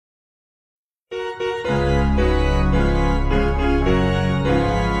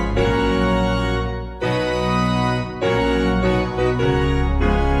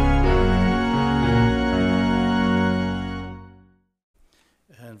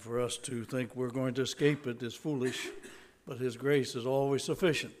And for us to think we're going to escape it is foolish, but His grace is always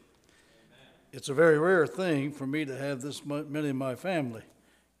sufficient. It's a very rare thing for me to have this many of my family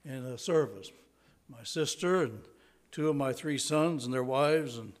in a service. My sister and two of my three sons and their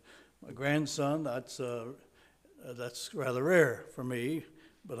wives and my grandson, that's rather rare for me,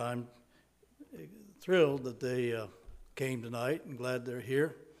 but I'm thrilled that they came tonight and glad they're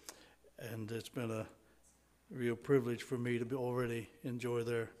here. And it's been a real privilege for me to already enjoy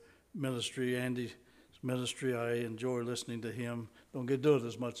their ministry. Andy's ministry, I enjoy listening to him. Don't get to do it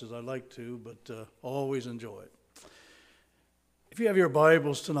as much as I'd like to, but always enjoy it. If you have your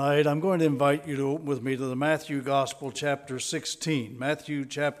Bibles tonight, I'm going to invite you to open with me to the Matthew Gospel, chapter 16. Matthew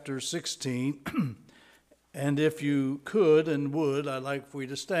chapter 16. And if you could and would, I'd like for you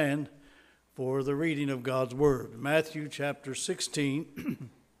to stand for the reading of God's Word. Matthew chapter 16.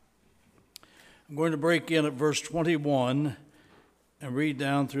 I'm going to break in at verse 21 and read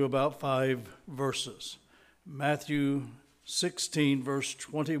down through about 5 verses. Matthew 16, verse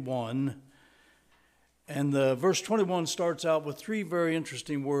 21. And verse 21 starts out with 3 very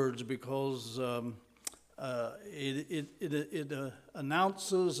interesting words because it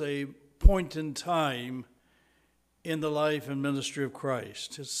announces a point in time in the life and ministry of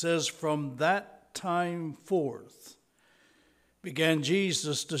Christ. It says, "From that time forth began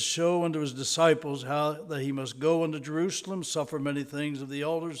Jesus to show unto his disciples how that he must go unto Jerusalem, suffer many things of the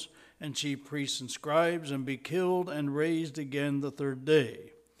elders and chief priests and scribes, and be killed and raised again the third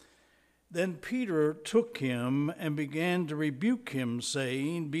day. Then Peter took him and began to rebuke him,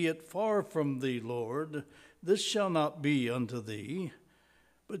 saying, Be it far from thee, Lord, this shall not be unto thee.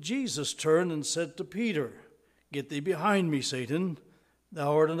 But Jesus turned and said to Peter, Get thee behind me, Satan.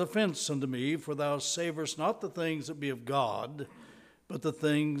 Thou art an offense unto me, for thou savorest not the things that be of God, but the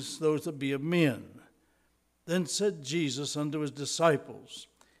things those that be of men. Then said Jesus unto his disciples,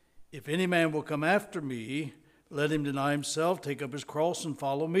 If any man will come after me, let him deny himself, take up his cross, and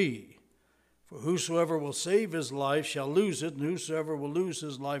follow me. For whosoever will save his life shall lose it, and whosoever will lose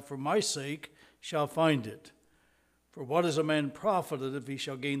his life for my sake shall find it. For what is a man profited if he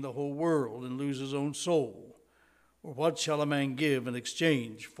shall gain the whole world and lose his own soul? Or what shall a man give in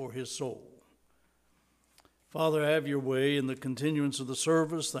exchange for his soul? Father, have your way in the continuance of the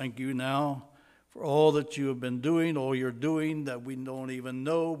service. Thank you now for all that you have been doing, all you're doing that we don't even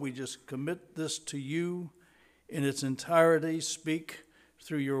know. We just commit this to you in its entirety. Speak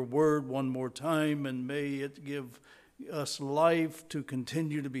through your word one more time, and may it give us life to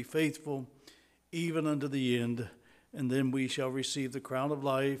continue to be faithful even unto the end. And then we shall receive the crown of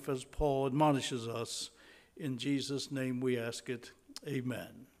life as Paul admonishes us. In Jesus' name we ask it. Amen.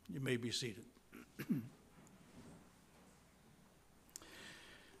 You may be seated.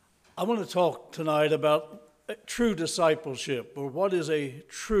 I want to talk tonight about true discipleship, or what is a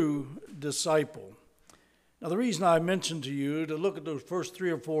true disciple. Now, the reason I mentioned to you to look at those first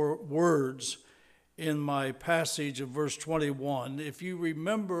 3 or 4 words in my passage of verse 21, if you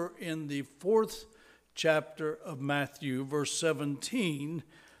remember in the 4th chapter of Matthew, verse 17,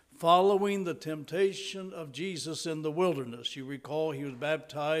 following the temptation of Jesus in the wilderness. You recall he was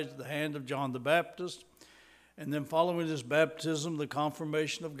baptized at the hand of John the Baptist. And then following his baptism, the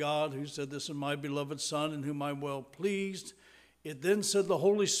confirmation of God, who said, This is my beloved Son, in whom I'm well pleased. It then said the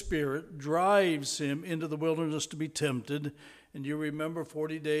Holy Spirit drives him into the wilderness to be tempted. And you remember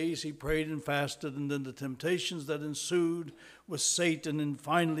 40 days he prayed and fasted, and then the temptations that ensued with Satan, and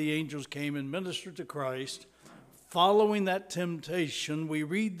finally angels came and ministered to Christ. Following that temptation, we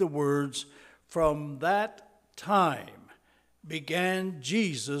read the words, From that time began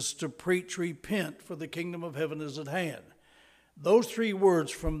Jesus to preach, Repent, for the kingdom of heaven is at hand. Those 3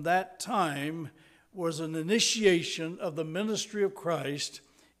 words, from that time, was an initiation of the ministry of Christ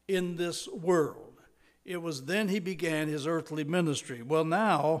in this world. It was then he began his earthly ministry. Well,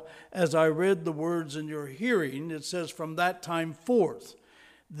 now, as I read the words in your hearing, it says, From that time forth.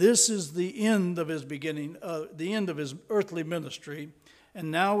 This is the end of his beginning, the end of his earthly ministry,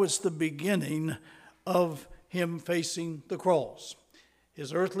 and now it's the beginning of him facing the cross.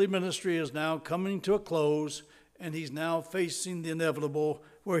 His earthly ministry is now coming to a close, and he's now facing the inevitable,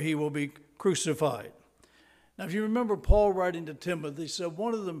 where he will be crucified. Now, if you remember Paul writing to Timothy, he said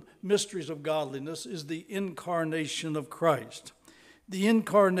one of the mysteries of godliness is the incarnation of Christ. The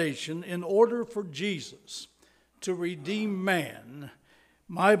incarnation, in order for Jesus to redeem man,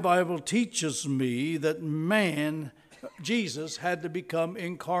 my Bible teaches me that Jesus had to become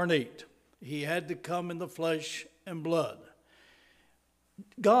incarnate. He had to come in the flesh and blood.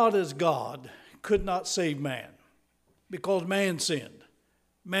 God as God could not save man because man sinned.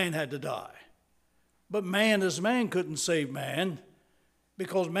 Man had to die. But man as man couldn't save man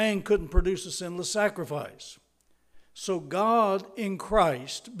because man couldn't produce a sinless sacrifice. So God in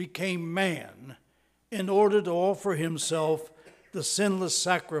Christ became man in order to offer himself the sinless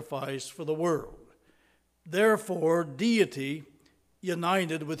sacrifice for the world. Therefore, deity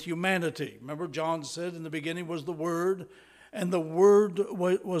united with humanity. Remember, John said in the beginning was the Word, and the Word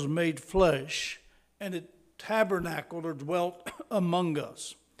was made flesh, and it tabernacled or dwelt among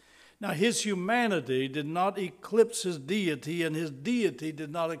us. Now, his humanity did not eclipse his deity, and his deity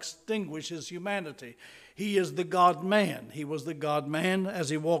did not extinguish his humanity. He is the God-man. He was the God-man as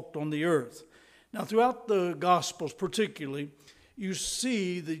he walked on the earth. Now, throughout the Gospels particularly, you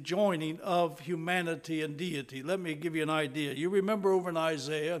see the joining of humanity and deity. Let me give you an idea. You remember over in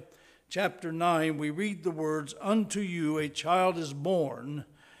Isaiah chapter 9, we read the words, "Unto you a child is born,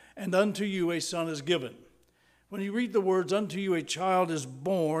 and unto you a son is given." When you read the words, "Unto you a child is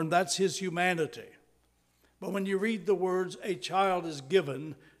born," that's his humanity. But when you read the words, "a child is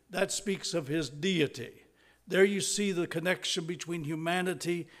given," that speaks of his deity. There you see the connection between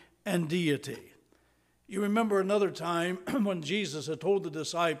humanity and deity. You remember another time when Jesus had told the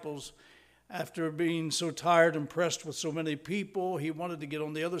disciples, after being so tired and pressed with so many people, he wanted to get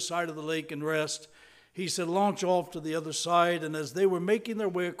on the other side of the lake and rest. He said, "Launch off to the other side." And as they were making their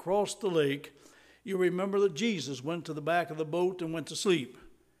way across the lake, you remember that Jesus went to the back of the boat and went to sleep.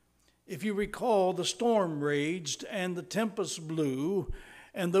 If you recall, the storm raged and the tempest blew,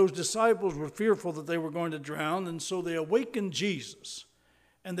 and those disciples were fearful that they were going to drown, and so they awakened Jesus.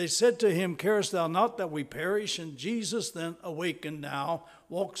 And they said to him, "Carest thou not that we perish?" And Jesus then, awakened now,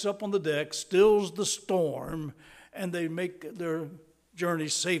 walks up on the deck, stills the storm, and they make their journey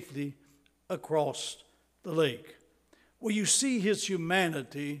safely across the lake. Well, you see his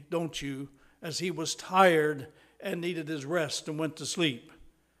humanity, don't you, as he was tired and needed his rest and went to sleep.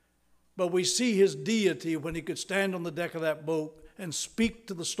 But we see his deity when he could stand on the deck of that boat and speak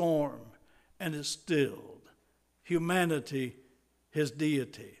to the storm, and it stilled. Humanity, his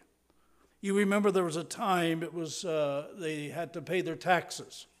deity. You remember there was a time they had to pay their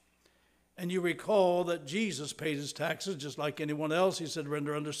taxes. And you recall that Jesus paid his taxes just like anyone else. He said,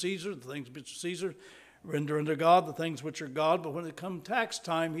 "Render unto Caesar the things which are Caesar, render unto God the things which are God." But when it come tax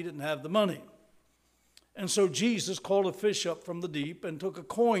time, he didn't have the money. And so Jesus called a fish up from the deep and took a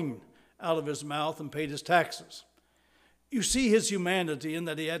coin out of his mouth and paid his taxes. You see his humanity in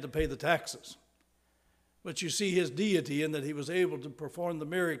that he had to pay the taxes. But you see his deity in that he was able to perform the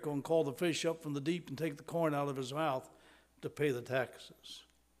miracle and call the fish up from the deep and take the coin out of his mouth to pay the taxes.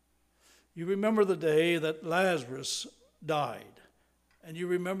 You remember the day that Lazarus died. And you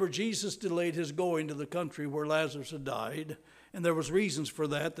remember Jesus delayed his going to the country where Lazarus had died. And there was reasons for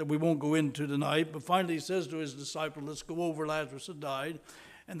that we won't go into tonight. But finally he says to his disciples, "Let's go over, Lazarus had died."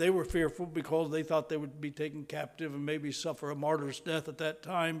 And they were fearful because they thought they would be taken captive and maybe suffer a martyr's death at that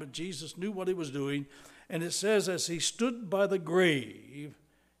time. But Jesus knew what he was doing. And it says, as he stood by the grave,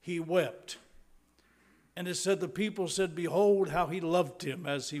 he wept. And it said, the people said, "Behold how he loved him,"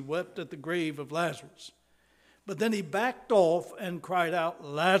 as he wept at the grave of Lazarus. But then he backed off and cried out,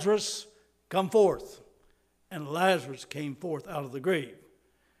 "Lazarus, come forth." And Lazarus came forth out of the grave.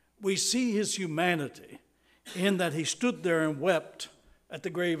 We see his humanity in that he stood there and wept at the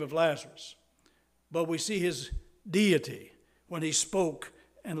grave of Lazarus. But we see his deity when he spoke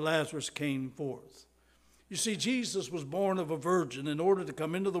and Lazarus came forth. You see, Jesus was born of a virgin in order to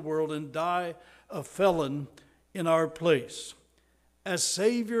come into the world and die a felon in our place. As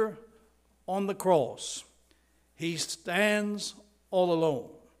Savior on the cross, he stands all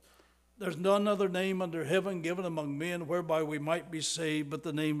alone. There's none other name under heaven given among men whereby we might be saved but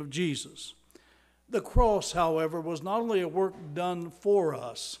the name of Jesus. The cross, however, was not only a work done for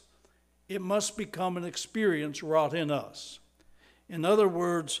us, it must become an experience wrought in us. In other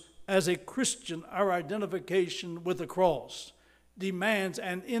words, as a Christian, our identification with the cross demands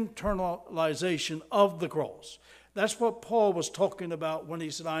an internalization of the cross. That's what Paul was talking about when he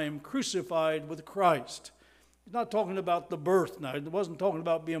said, "I am crucified with Christ." He's not talking about the birth now. He wasn't talking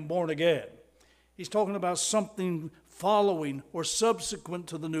about being born again. He's talking about something following or subsequent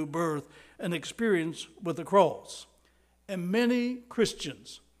to the new birth, an experience with the cross. And many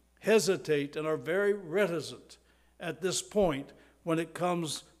Christians hesitate and are very reticent at this point when it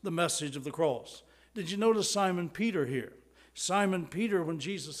comes the message of the cross. Did you notice Simon Peter here? Simon Peter, when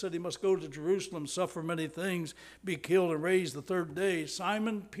Jesus said he must go to Jerusalem, suffer many things, be killed and raised the third day,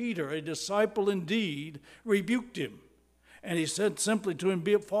 Simon Peter, a disciple indeed, rebuked him. And he said simply to him,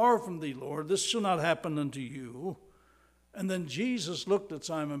 "Be it far from thee, Lord, this shall not happen unto you." And then Jesus looked at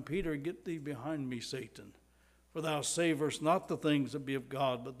Simon Peter, "Get thee behind me, Satan, for thou savorest not the things that be of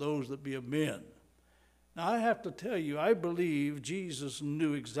God, but those that be of men." Now, I have to tell you, I believe Jesus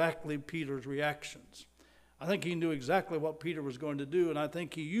knew exactly Peter's reactions. I think he knew exactly what Peter was going to do, and I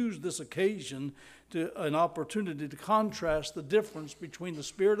think he used this occasion to an opportunity to contrast the difference between the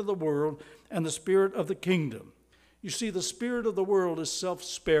spirit of the world and the spirit of the kingdom. You see, the spirit of the world is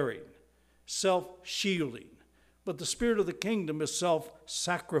self-sparing, self-shielding, but the spirit of the kingdom is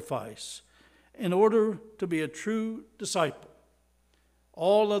self-sacrifice. In order to be a true disciple,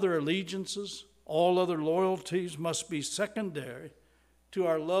 all other allegiances, all other loyalties must be secondary to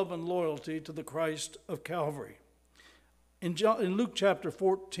our love and loyalty to the Christ of Calvary. In Luke chapter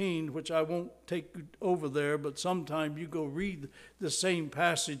 14, which I won't take over there, but sometime you go read the same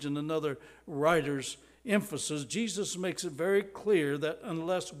passage in another writer's emphasis, Jesus makes it very clear that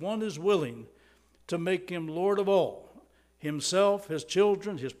unless one is willing to make him Lord of all, himself, his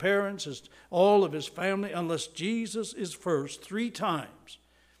children, his parents, all of his family, unless Jesus is first 3 times,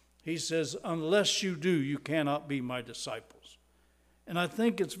 he says, unless you do, you cannot be my disciples. And I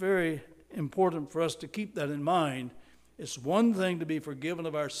think it's very important for us to keep that in mind. It's one thing to be forgiven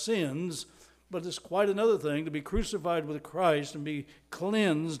of our sins, but it's quite another thing to be crucified with Christ and be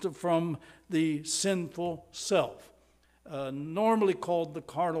cleansed from the sinful self, normally called the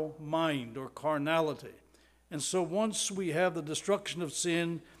carnal mind or carnality. And so once we have the destruction of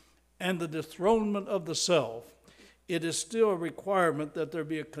sin and the dethronement of the self, it is still a requirement that there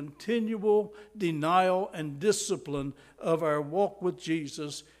be a continual denial and discipline of our walk with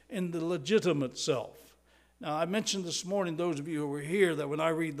Jesus in the legitimate self. Now, I mentioned this morning, those of you who were here, that when I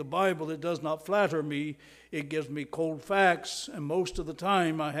read the Bible, it does not flatter me. It gives me cold facts, and most of the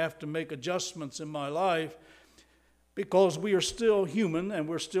time I have to make adjustments in my life because we are still human and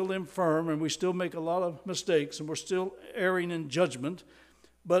we're still infirm and we still make a lot of mistakes and we're still erring in judgment,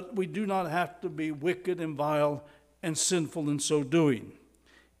 but we do not have to be wicked and vile and sinful in so doing.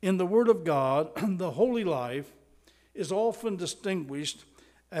 In the Word of God, the holy life is often distinguished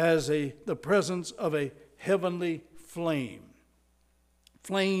as the presence of a heavenly flame.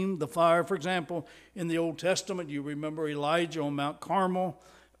 Flame, the fire, for example, in the Old Testament, you remember Elijah on Mount Carmel.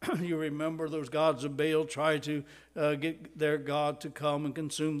 You remember those gods of Baal tried to get their God to come and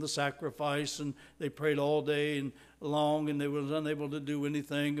consume the sacrifice, and they prayed all day and long, and they were unable to do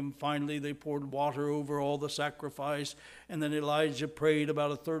anything, and finally they poured water over all the sacrifice, and then Elijah prayed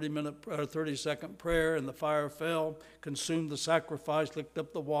about a 30-second prayer, and the fire fell, consumed the sacrifice, licked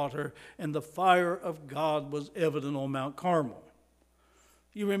up the water, and the fire of God was evident on Mount Carmel.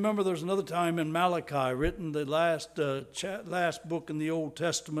 You remember there's another time in Malachi, written the last book in the Old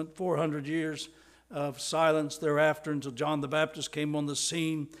Testament, 400 years of silence thereafter until John the Baptist came on the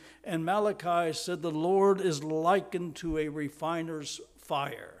scene. And Malachi said, the Lord is likened to a refiner's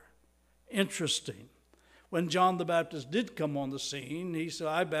fire. Interesting. When John the Baptist did come on the scene, he said,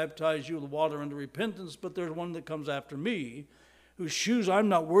 I baptize you with water unto repentance, but there's one that comes after me, whose shoes I'm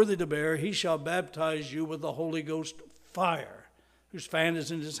not worthy to bear. He shall baptize you with the Holy Ghost fire. Whose fan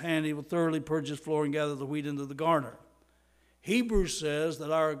is in his hand, he will thoroughly purge his floor and gather the wheat into the garner. Hebrews says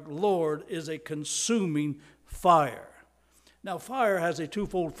that our Lord is a consuming fire. Now, fire has a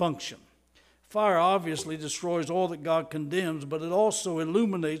twofold function. Fire obviously destroys all that God condemns, but it also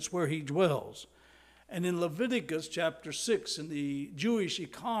illuminates where he dwells. And in Leviticus chapter 6, in the Jewish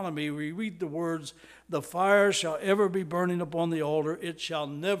economy, we read the words, the fire shall ever be burning upon the altar, it shall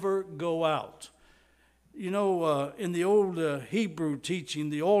never go out. You know, in the old Hebrew teaching,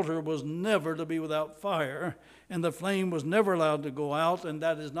 the altar was never to be without fire, and the flame was never allowed to go out, and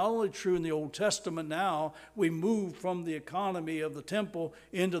that is not only true in the Old Testament now. We move from the economy of the temple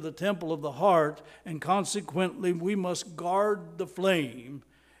into the temple of the heart, and consequently we must guard the flame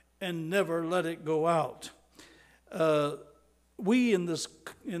and never let it go out. We in this,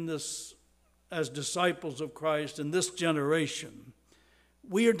 as disciples of Christ in this generation,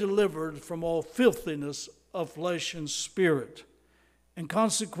 we are delivered from all filthiness of flesh and spirit. And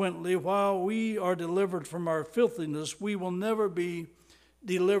consequently, while we are delivered from our filthiness, we will never be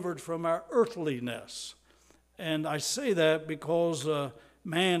delivered from our earthliness. And I say that because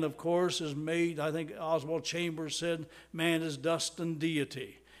man, of course, is made, I think Oswald Chambers said, man is dust and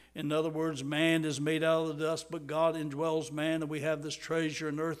deity. In other words, man is made out of the dust, but God indwells man, and we have this treasure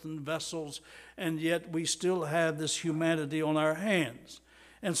in earthen vessels, and yet we still have this humanity on our hands.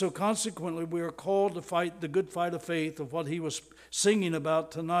 And so consequently, we are called to fight the good fight of faith, of what he was singing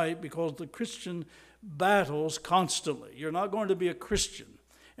about tonight, because the Christian battles constantly. You're not going to be a Christian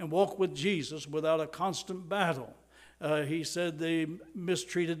and walk with Jesus without a constant battle. He said, they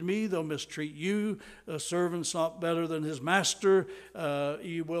mistreated me, they'll mistreat you. A servant's not better than his master.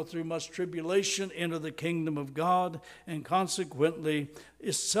 You will through much tribulation enter the kingdom of God. And consequently,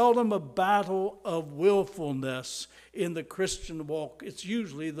 it's seldom a battle of willfulness in the Christian walk. It's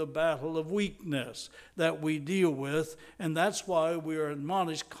usually the battle of weakness that we deal with. And that's why we are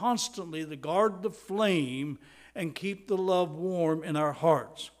admonished constantly to guard the flame and keep the love warm in our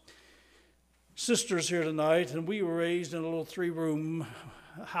hearts. Sisters here tonight, and we were raised in a little 3-room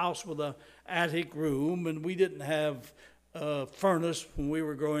house with an attic room, and we didn't have a furnace when we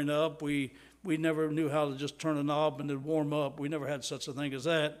were growing up. We never knew how to just turn a knob and it'd warm up. We never had such a thing as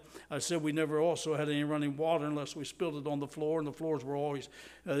that. I said we never also had any running water unless we spilled it on the floor, and the floors were always,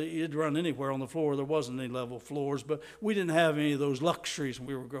 it'd run anywhere on the floor. There wasn't any level floors, but we didn't have any of those luxuries when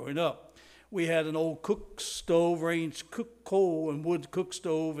we were growing up. We had an old cook stove, range cook coal and wood cook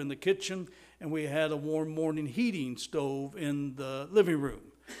stove in the kitchen, and we had a warm morning heating stove in the living room.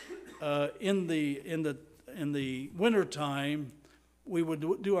 In the wintertime, we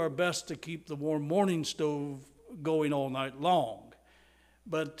would do our best to keep the warm morning stove going all night long.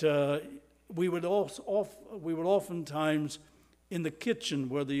 But we would oftentimes in the kitchen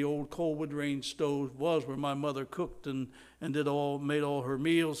where the old coal wood range stove was, where my mother cooked and made all her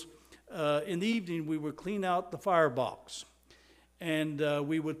meals. In the evening, we would clean out the firebox. And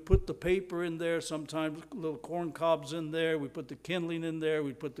we would put the paper in there, sometimes little corn cobs in there. We put the kindling in there.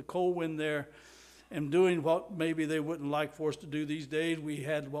 We put the coal in there. And doing what maybe they wouldn't like for us to do these days, we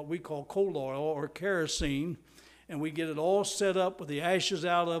had what we call coal oil or kerosene. And we get it all set up with the ashes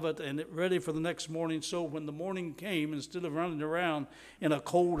out of it and it ready for the next morning. So when the morning came, instead of running around in a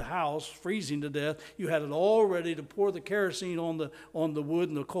cold house, freezing to death, you had it all ready to pour the kerosene on the wood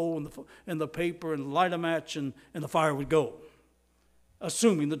and the coal and the paper and light a match and the fire would go,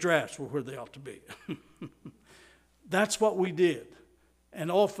 assuming the drafts were where they ought to be. That's what we did.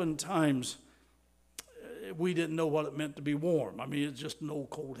 And oftentimes, we didn't know what it meant to be warm. I mean, it's just an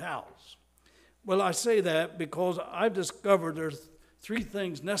old cold house. Well, I say that because I've discovered there's 3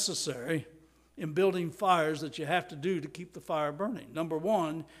 things necessary in building fires that you have to do to keep the fire burning. Number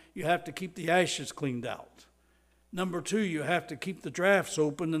 1, you have to keep the ashes cleaned out. Number 2, you have to keep the drafts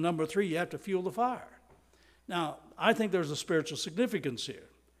open. And number 3, you have to fuel the fire. Now, I think there's a spiritual significance here.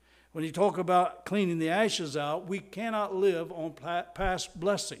 When you talk about cleaning the ashes out, we cannot live on past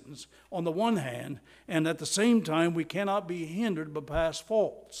blessings on the one hand, and at the same time, we cannot be hindered by past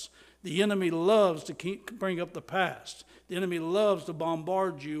faults. The enemy loves to bring up the past. The enemy loves to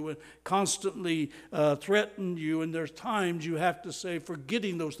bombard you and constantly threaten you, and there's times you have to say,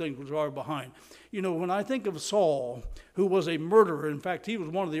 forgetting those things which are behind. You know, when I think of Saul, who was a murderer, in fact, he was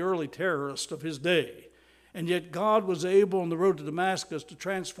one of the early terrorists of his day, and yet God was able on the road to Damascus to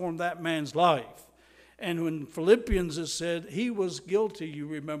transform that man's life. And when Philippians is said, he was guilty, you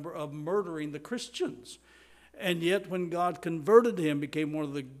remember, of murdering the Christians. And yet when God converted him, became one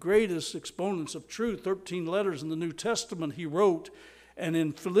of the greatest exponents of truth. 13 letters in the New Testament he wrote. And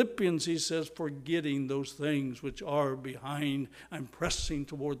in Philippians he says, forgetting those things which are behind, I'm pressing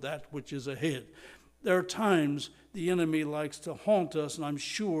toward that which is ahead. There are times the enemy likes to haunt us, and I'm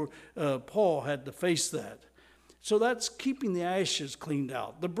sure Paul had to face that. So that's keeping the ashes cleaned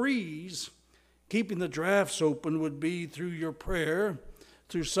out. The breeze, keeping the drafts open, would be through your prayer,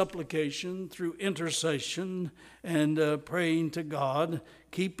 through supplication, through intercession, and praying to God,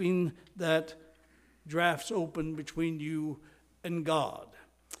 keeping that drafts open between you and God.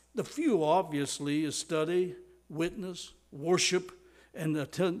 The fuel, obviously, is study, witness, worship, and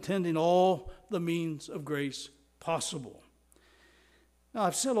attending all the means of grace possible. Now,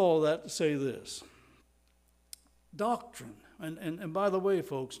 I've said all that to say this. Doctrine, and by the way,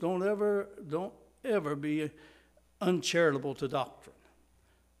 folks, don't ever be uncharitable to doctrine.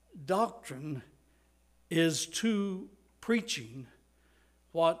 Doctrine is to preaching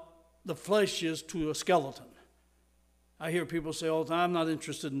what the flesh is to a skeleton. I hear people say all the time, I'm not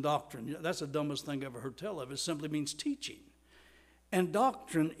interested in doctrine. That's the dumbest thing I ever heard tell of. It simply means teaching. And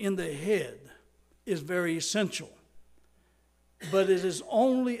doctrine in the head is very essential. But it is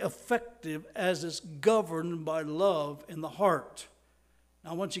only effective as it's governed by love in the heart.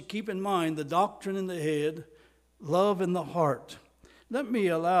 Now I want you to keep in mind the doctrine in the head, love in the heart. Let me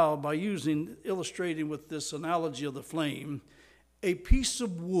allow, by illustrating with this analogy of the flame, a piece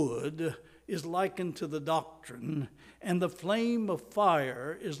of wood is likened to the doctrine, and the flame of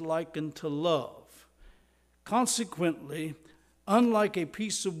fire is likened to love. Consequently, unlike a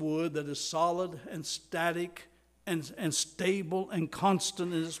piece of wood that is solid and static and stable and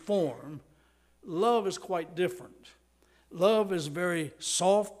constant in its form, love is quite different. Love is very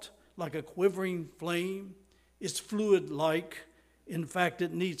soft, like a quivering flame. is fluid-like. In fact,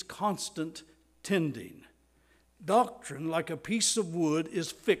 it needs constant tending. Doctrine, like a piece of wood,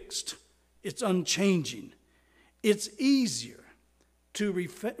 is fixed. It's unchanging. It's easier to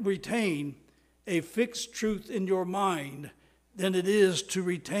retain a fixed truth in your mind than it is to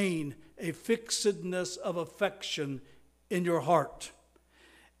retain a fixedness of affection in your heart.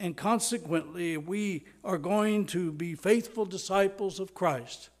 And consequently, we are going to be faithful disciples of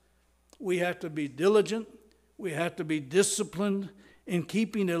Christ. We have to be diligent. We have to be disciplined in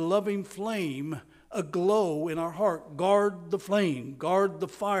keeping a loving flame aglow in our heart. Guard the flame, guard the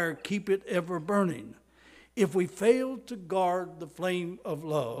fire, keep it ever burning. If we fail to guard the flame of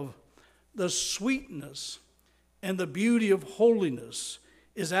love, the sweetness and the beauty of holiness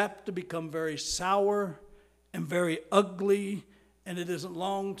is apt to become very sour and very ugly, and it isn't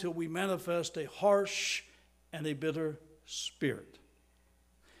long till we manifest a harsh and a bitter spirit.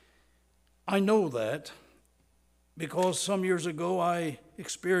 I know that because some years ago I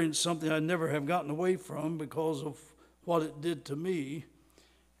experienced something I never have gotten away from because of what it did to me.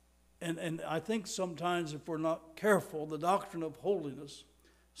 And I think sometimes if we're not careful, the doctrine of holiness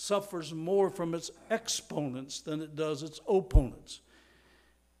suffers more from its exponents than it does its opponents.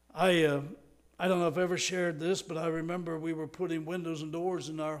 I don't know if I've ever shared this, but I remember we were putting windows and doors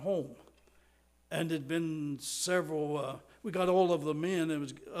in our home. And it'd been several, we got all of them in. It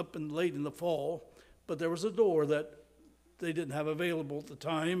was up and late in the fall. But there was a door that they didn't have available at the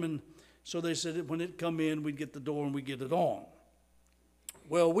time. And so they said when it come in, we'd get the door and we'd get it on.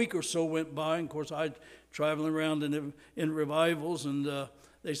 Well, a week or so went by. And of course, I'd traveling around in revivals. And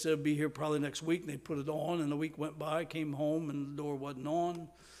they said, be here probably next week. And they put it on. And a week went by. I came home and the door wasn't on.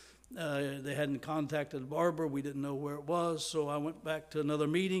 They hadn't contacted Barbara. We didn't know where it was. So I went back to another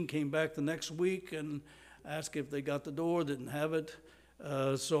meeting, came back the next week and asked if they got the door, didn't have it.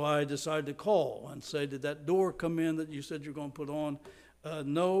 So I decided to call and say, did that door come in that you said you're going to put on?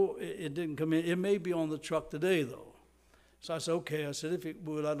 No, it didn't come in. It may be on the truck today, though. So I said, okay. I said, if it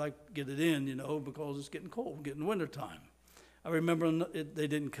would, I'd like to get it in, because it's getting cold, getting wintertime. I remember they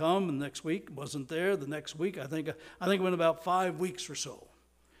didn't come, and next week wasn't there. The next week, I think it went about 5 weeks or so.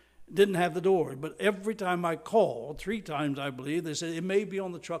 Didn't have the door, but every time I called, 3 times I believe, they said, it may be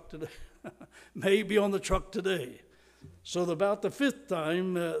on the truck today. May be on the truck today. So about the 5th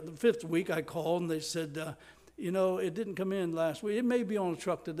time, the 5th week I called, and they said, it didn't come in last week. It may be on the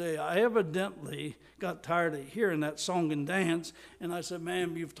truck today. I evidently got tired of hearing that song and dance, and I said,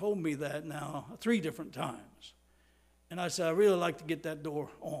 ma'am, you've told me that now 3 different times. And I said, I really like to get that door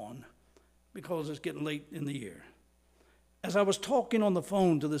on because it's getting late in the year. As I was talking on the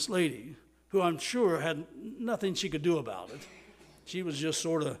phone to this lady, who I'm sure had nothing she could do about it, she was just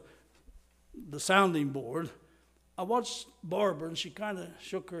sort of the sounding board, I watched Barbara, and she kind of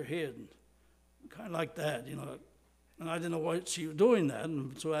shook her head, kind of like that, and I didn't know why she was doing that.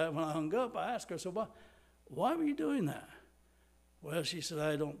 And so when I hung up, I asked her, so why were you doing that? Well, she said,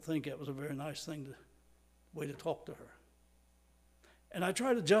 I don't think that was a very nice way to talk to her. And I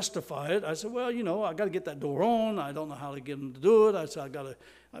tried to justify it. I said, well, I got to get that door on. I don't know how to get them to do it. I said, I got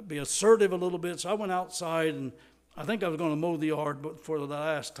to be assertive a little bit. So I went outside, and I think I was going to mow the yard for the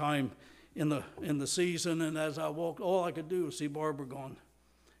last time in the season. And as I walked, all I could do was see Barbara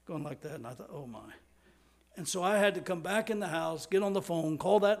going like that. And I thought, oh, my. And so I had to come back in the house, get on the phone,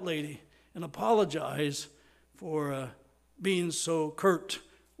 call that lady, and apologize for being so curt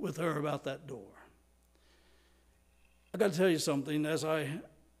with her about that door. I got to tell you something. As I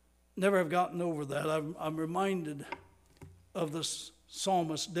never have gotten over that, I'm reminded of the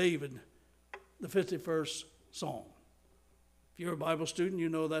psalmist David, the 51st Psalm. If you're a Bible student, you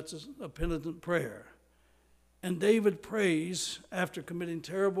know that's a penitent prayer. And David prays after committing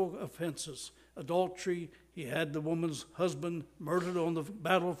terrible offenses, adultery. He had the woman's husband murdered on the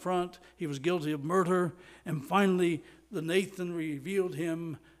battlefront. He was guilty of murder. And finally, the Nathan revealed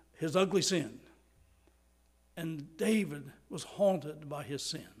him his ugly sin. And David was haunted by his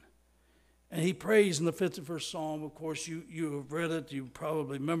sin. And he prays in the 51st Psalm. Of course, you have read it. You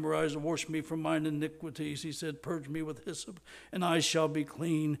probably memorized it. Wash me from mine iniquities. He said, purge me with hyssop, and I shall be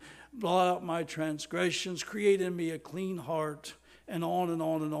clean. Blot out my transgressions. Create in me a clean heart. And on and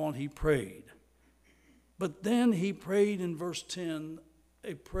on and on he prayed. But then he prayed in verse 10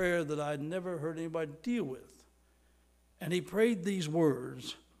 a prayer that I'd never heard anybody deal with. And he prayed these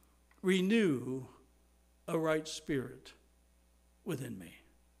words, renew a right spirit within me.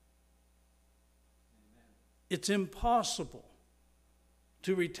 It's impossible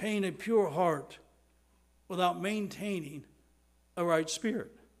to retain a pure heart without maintaining a right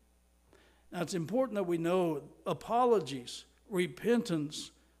spirit. Now, it's important that we know apologies,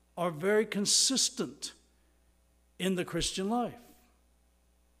 repentance are very consistent in the Christian life.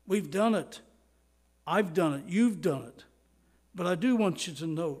 We've done it. I've done it. You've done it. But I do want you to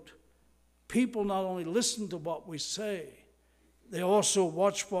note, people not only listen to what we say, they also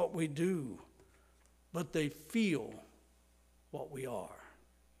watch what we do, but they feel what we are.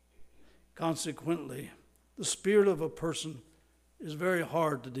 Consequently, the spirit of a person is very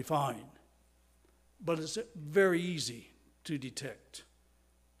hard to define, but it's very easy to detect.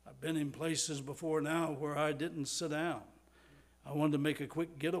 I've been in places before now where I didn't sit down. I wanted to make a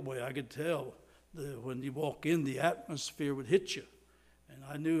quick getaway. I could tell when you walk in, the atmosphere would hit you. And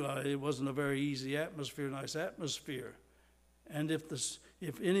I knew it wasn't a very easy atmosphere, nice atmosphere. And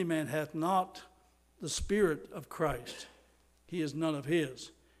if any man hath not the Spirit of Christ, he is none of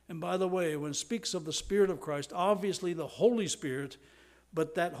his. And by the way, when it speaks of the Spirit of Christ, obviously the Holy Spirit,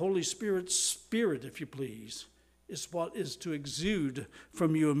 but that Holy Spirit, if you please, is what is to exude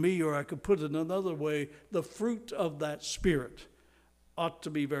from you and me, or I could put it another way, the fruit of that Spirit ought to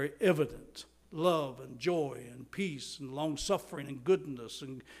be very evident. Love and joy and peace and long-suffering and goodness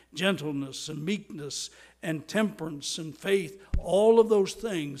and gentleness and meekness and temperance and faith, all of those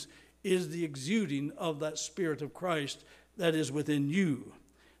things is the exuding of that Spirit of Christ that is within you.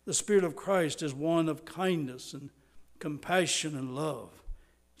 The Spirit of Christ is one of kindness and compassion and love.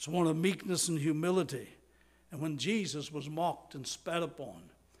 It's one of meekness and humility. And when Jesus was mocked and spat upon,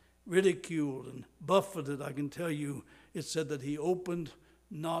 ridiculed and buffeted, I can tell you, it said that he opened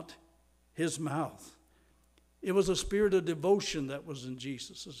not his mouth. It was a spirit of devotion that was in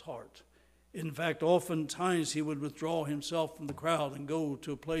Jesus' heart. In fact, oftentimes he would withdraw himself from the crowd and go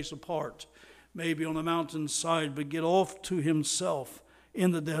to a place apart, maybe on a mountainside, but get off to himself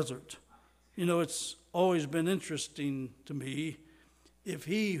in the desert. You know, it's always been interesting to me, if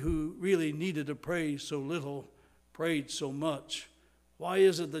he who really needed to pray so little prayed so much, why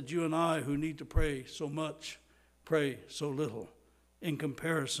is it that you and I who need to pray so much pray so little in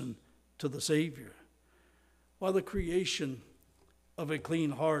comparison to the Savior? While the creation of a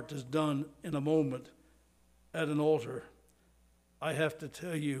clean heart is done in a moment at an altar, I have to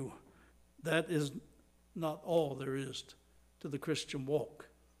tell you that is not all there is to the Christian walk.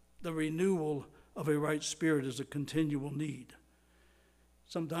 The renewal of a right spirit is a continual need.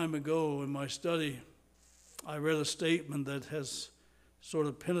 Some time ago in my study, I read a statement that has sort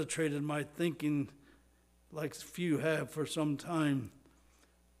of penetrated my thinking like few have for some time.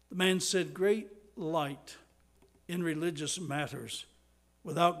 The man said, great light in religious matters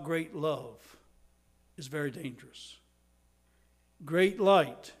without great love is very dangerous. Great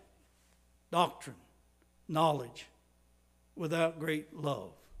light, doctrine, knowledge, without great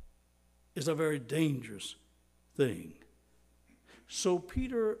love is a very dangerous thing. So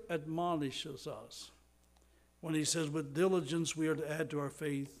Peter admonishes us when he says, with diligence we are to add to our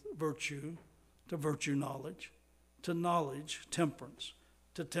faith virtue, to virtue knowledge, to knowledge temperance,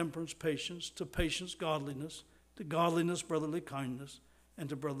 to temperance patience, to patience godliness, to godliness brotherly kindness, and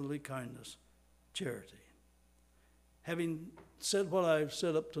to brotherly kindness charity. Having said what I've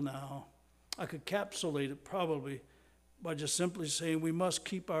said up to now, I could capsulate it probably by just simply saying we must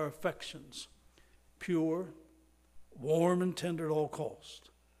keep our affections pure, warm and tender at all cost.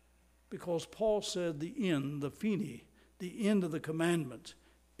 Because Paul said the end, the phene, the end of the commandment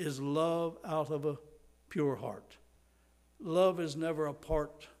is love out of a pure heart. Love is never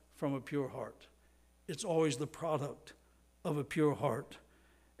apart from a pure heart. It's always the product of a pure heart.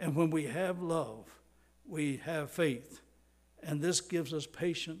 And when we have love, we have faith. And this gives us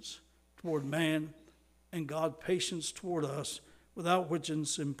patience toward man and God patience toward us, without which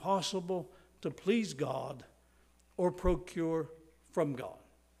it's impossible to please God or procure from God.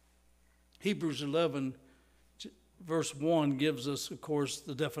 Hebrews 11, verse 1 gives us, of course,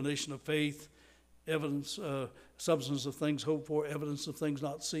 the definition of faith, evidence, substance of things hoped for, evidence of things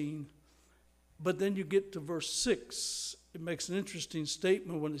not seen. But then you get to verse 6. It makes an interesting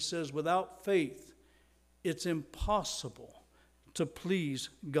statement when it says, without faith, it's impossible to please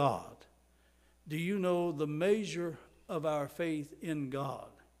God. Do you know the measure of our faith in God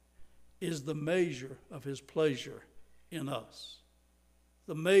is the measure of his pleasure in us?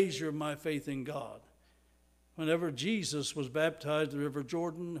 The measure of my faith in God. Whenever Jesus was baptized in the River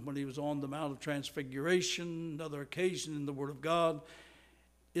Jordan, when he was on the Mount of Transfiguration, another occasion in the Word of God,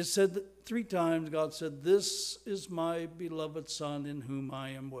 it said that 3 times God said, this is my beloved Son in whom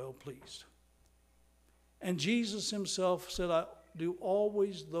I am well pleased. And Jesus himself said, I do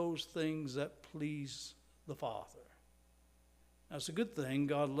always those things that please the Father. That's a good thing.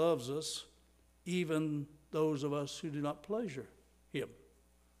 God loves us, even those of us who do not pleasure him.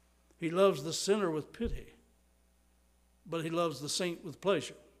 He loves the sinner with pity, but he loves the saint with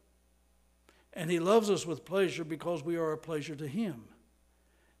pleasure. And he loves us with pleasure because we are a pleasure to him.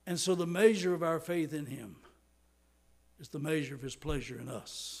 And so the measure of our faith in him is the measure of his pleasure in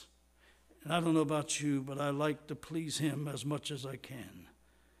us. And I don't know about you, but I like to please him as much as I can.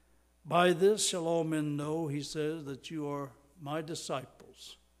 By this shall all men know, he says, that you are my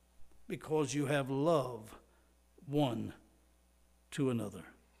disciples, because you have love one to another.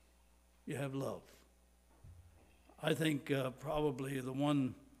 You have love. I think probably the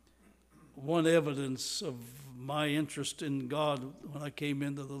one evidence of my interest in God when I came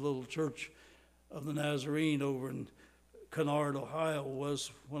into the little church of the Nazarene over in Kennard, Ohio,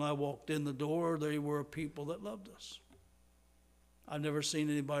 was when I walked in the door, they were people that loved us. I've never seen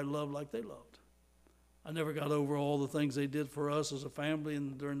anybody love like they loved. I never got over all the things they did for us as a family,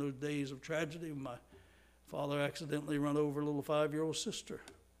 and during those days of tragedy, my father accidentally run over a little 5-year-old sister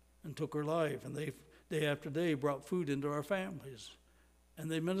and took her life, and they, day after day, brought food into our families, and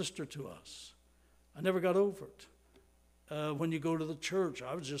they ministered to us. I never got over it. When you go to the church,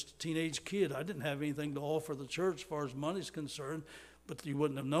 I was just a teenage kid. I didn't have anything to offer the church as far as money's concerned, but you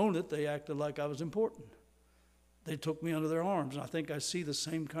wouldn't have known it. They acted like I was important. They took me under their arms. And I think I see the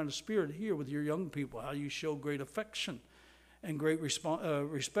same kind of spirit here with your young people, how you show great affection and great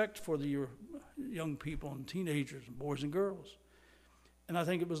respect for your young people and teenagers and boys and girls. And I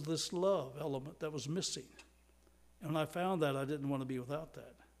think it was this love element that was missing. And when I found that, I didn't want to be without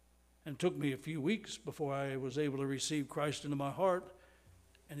that. And it took me a few weeks before I was able to receive Christ into my heart,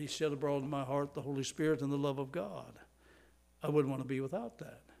 and he shed abroad in my heart the Holy Spirit and the love of God. I wouldn't want to be without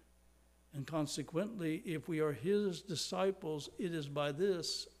that. And consequently, if we are his disciples, it is by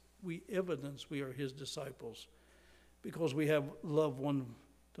this we evidence we are his disciples, because we have love one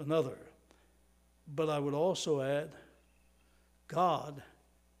to another. But I would also add, God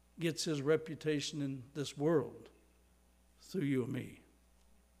gets his reputation in this world through you and me.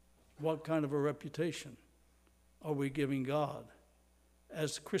 What kind of a reputation are we giving God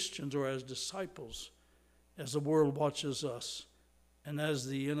as Christians or as disciples, as the world watches us and as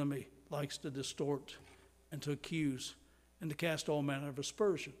the enemy likes to distort and to accuse and to cast all manner of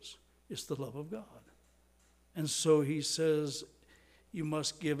aspersions? It's the love of God. And so he says, you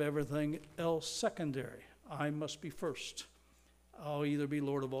must give everything else secondary. I must be first. I'll either be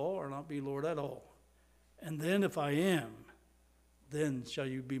Lord of all or not be Lord at all. And then if I am, then shall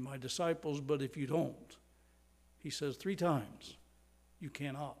you be my disciples. But if you don't, he says 3 times, you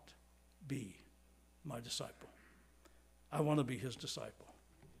cannot be my disciple. I want to be his disciple.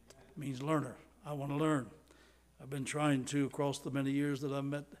 It means learner. I want to learn. I've been trying to across the many years that I've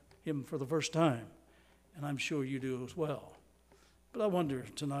met him for the first time, and I'm sure you do as well. But I wonder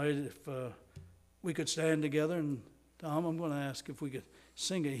tonight if we could stand together, and Tom, I'm going to ask if we could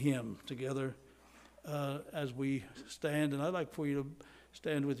sing a hymn together as we stand, and I'd like for you to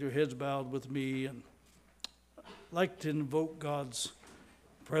stand with your heads bowed with me, and I'd like to invoke God's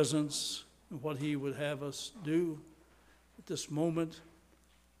presence and what he would have us do at this moment.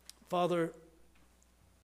 Father,